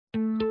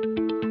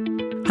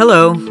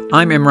Hello,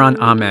 I'm Imran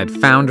Ahmed,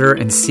 founder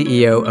and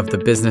CEO of The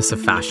Business of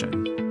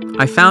Fashion.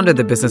 I founded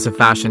The Business of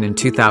Fashion in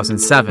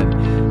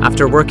 2007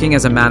 after working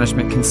as a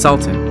management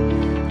consultant.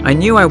 I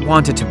knew I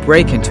wanted to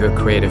break into a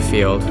creative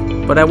field,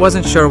 but I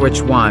wasn't sure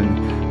which one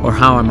or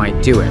how I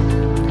might do it.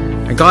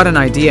 I got an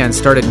idea and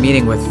started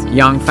meeting with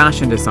young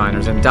fashion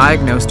designers and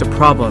diagnosed a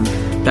problem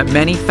that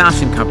many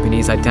fashion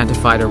companies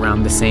identified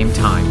around the same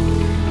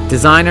time.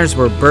 Designers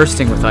were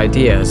bursting with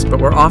ideas,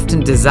 but were often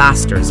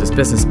disasters as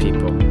business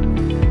people.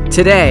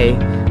 Today,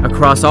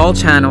 across all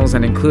channels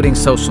and including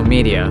social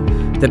media,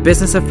 The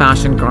Business of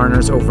Fashion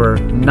garners over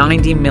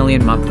 90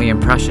 million monthly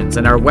impressions,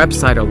 and our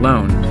website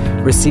alone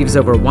receives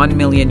over 1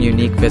 million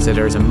unique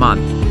visitors a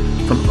month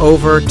from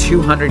over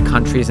 200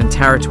 countries and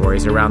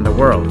territories around the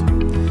world.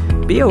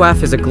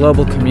 BOF is a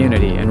global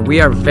community, and we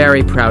are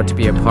very proud to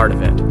be a part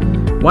of it.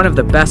 One of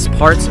the best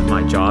parts of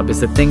my job is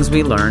the things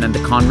we learn and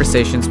the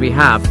conversations we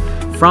have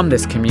from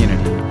this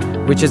community,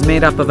 which is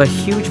made up of a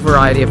huge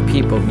variety of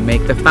people who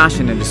make the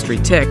fashion industry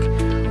tick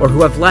or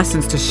who have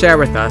lessons to share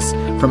with us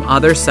from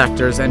other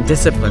sectors and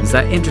disciplines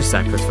that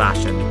intersect with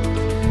fashion.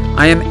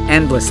 I am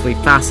endlessly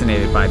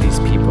fascinated by these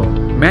people,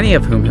 many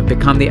of whom have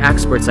become the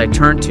experts I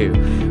turn to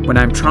when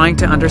I'm trying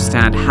to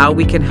understand how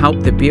we can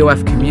help the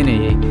BOF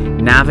community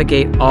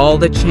navigate all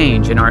the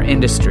change in our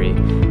industry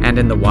and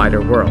in the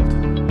wider world.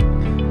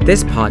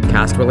 This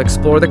podcast will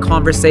explore the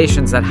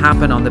conversations that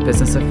happen on the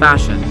business of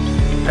fashion,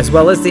 as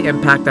well as the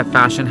impact that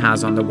fashion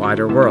has on the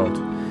wider world.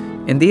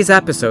 In these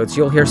episodes,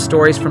 you'll hear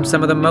stories from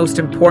some of the most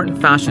important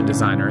fashion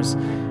designers,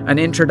 an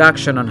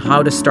introduction on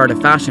how to start a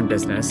fashion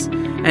business,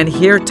 and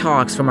hear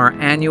talks from our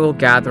annual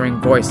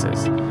gathering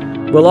Voices.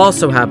 We'll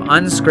also have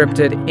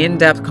unscripted,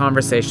 in-depth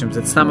conversations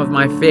with some of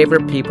my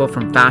favorite people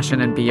from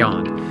fashion and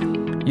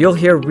beyond. You'll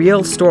hear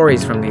real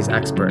stories from these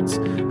experts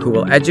who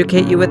will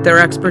educate you with their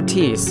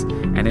expertise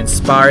and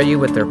inspire you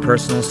with their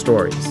personal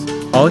stories.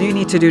 All you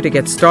need to do to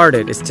get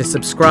started is to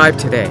subscribe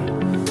today.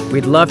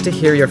 We'd love to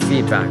hear your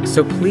feedback,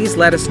 so please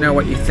let us know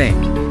what you think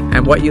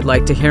and what you'd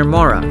like to hear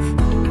more of.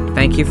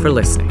 Thank you for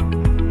listening.